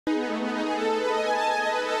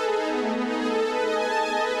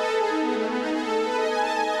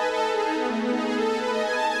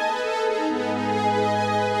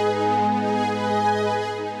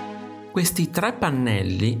Questi 3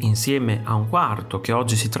 pannelli, insieme a un quarto che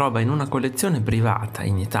oggi si trova in una collezione privata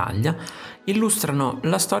in Italia, illustrano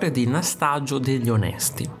la storia di Nastagio degli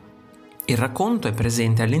Onesti. Il racconto è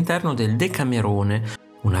presente all'interno del Decamerone,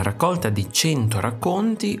 una raccolta di 100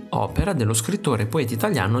 racconti, opera dello scrittore e poeta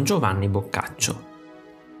italiano Giovanni Boccaccio.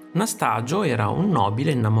 Nastagio era un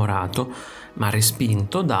nobile innamorato, ma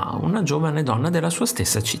respinto da una giovane donna della sua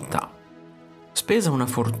stessa città. Spesa una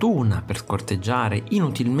fortuna per corteggiare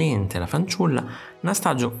inutilmente la fanciulla,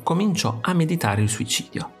 Nastagio cominciò a meditare il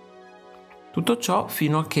suicidio. Tutto ciò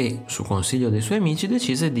fino a che, su consiglio dei suoi amici,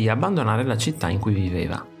 decise di abbandonare la città in cui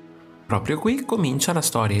viveva. Proprio qui comincia la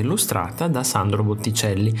storia illustrata da Sandro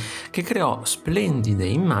Botticelli, che creò splendide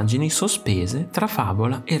immagini sospese tra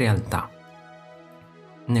favola e realtà.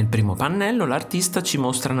 Nel primo pannello l'artista ci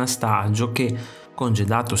mostra Nastagio che,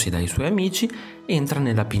 congedatosi dai suoi amici, entra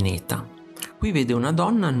nella pineta. Qui vede una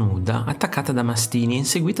donna nuda attaccata da mastini e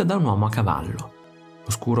inseguita da un uomo a cavallo.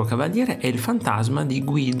 L'oscuro cavaliere è il fantasma di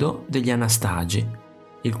Guido degli Anastagi,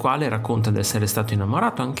 il quale racconta di essere stato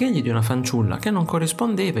innamorato anch'egli di una fanciulla che non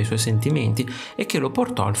corrispondeva ai suoi sentimenti e che lo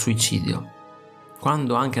portò al suicidio.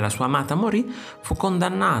 Quando anche la sua amata morì, fu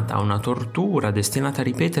condannata a una tortura destinata a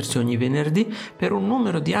ripetersi ogni venerdì per un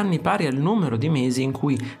numero di anni pari al numero di mesi in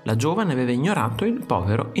cui la giovane aveva ignorato il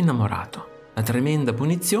povero innamorato. La tremenda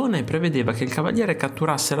punizione prevedeva che il cavaliere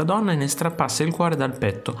catturasse la donna e ne strappasse il cuore dal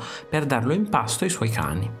petto per darlo in pasto ai suoi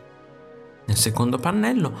cani. Nel secondo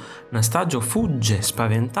pannello, Nastagio fugge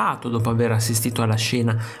spaventato dopo aver assistito alla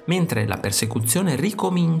scena, mentre la persecuzione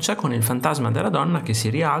ricomincia con il fantasma della donna che si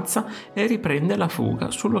rialza e riprende la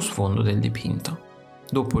fuga sullo sfondo del dipinto.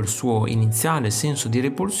 Dopo il suo iniziale senso di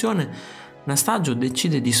repulsione, Nastagio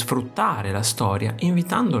decide di sfruttare la storia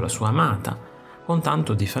invitando la sua amata, con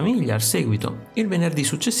tanto di famiglia al seguito, il venerdì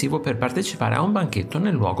successivo per partecipare a un banchetto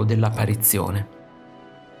nel luogo dell'apparizione.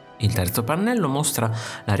 Il terzo pannello mostra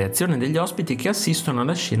la reazione degli ospiti che assistono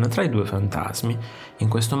alla scena tra i due fantasmi. In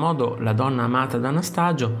questo modo la donna amata da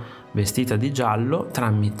Nastagio, vestita di giallo,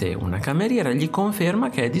 tramite una cameriera gli conferma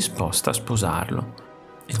che è disposta a sposarlo.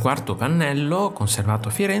 Il quarto pannello, conservato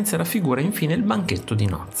a Firenze, raffigura infine il banchetto di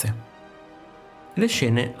nozze. Le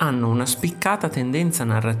scene hanno una spiccata tendenza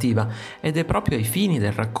narrativa ed è proprio ai fini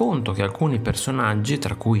del racconto che alcuni personaggi,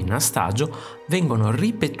 tra cui Nastagio, vengono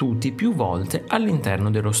ripetuti più volte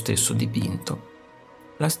all'interno dello stesso dipinto.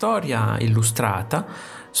 La storia illustrata,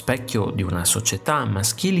 specchio di una società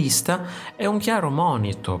maschilista, è un chiaro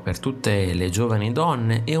monito per tutte le giovani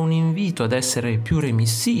donne e un invito ad essere più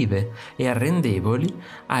remissive e arrendevoli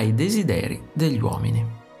ai desideri degli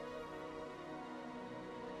uomini.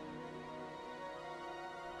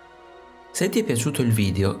 Se ti è piaciuto il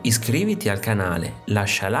video, iscriviti al canale,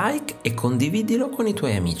 lascia like e condividilo con i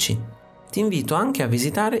tuoi amici. Ti invito anche a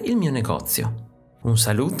visitare il mio negozio. Un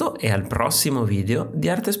saluto e al prossimo video di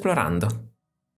Artesplorando.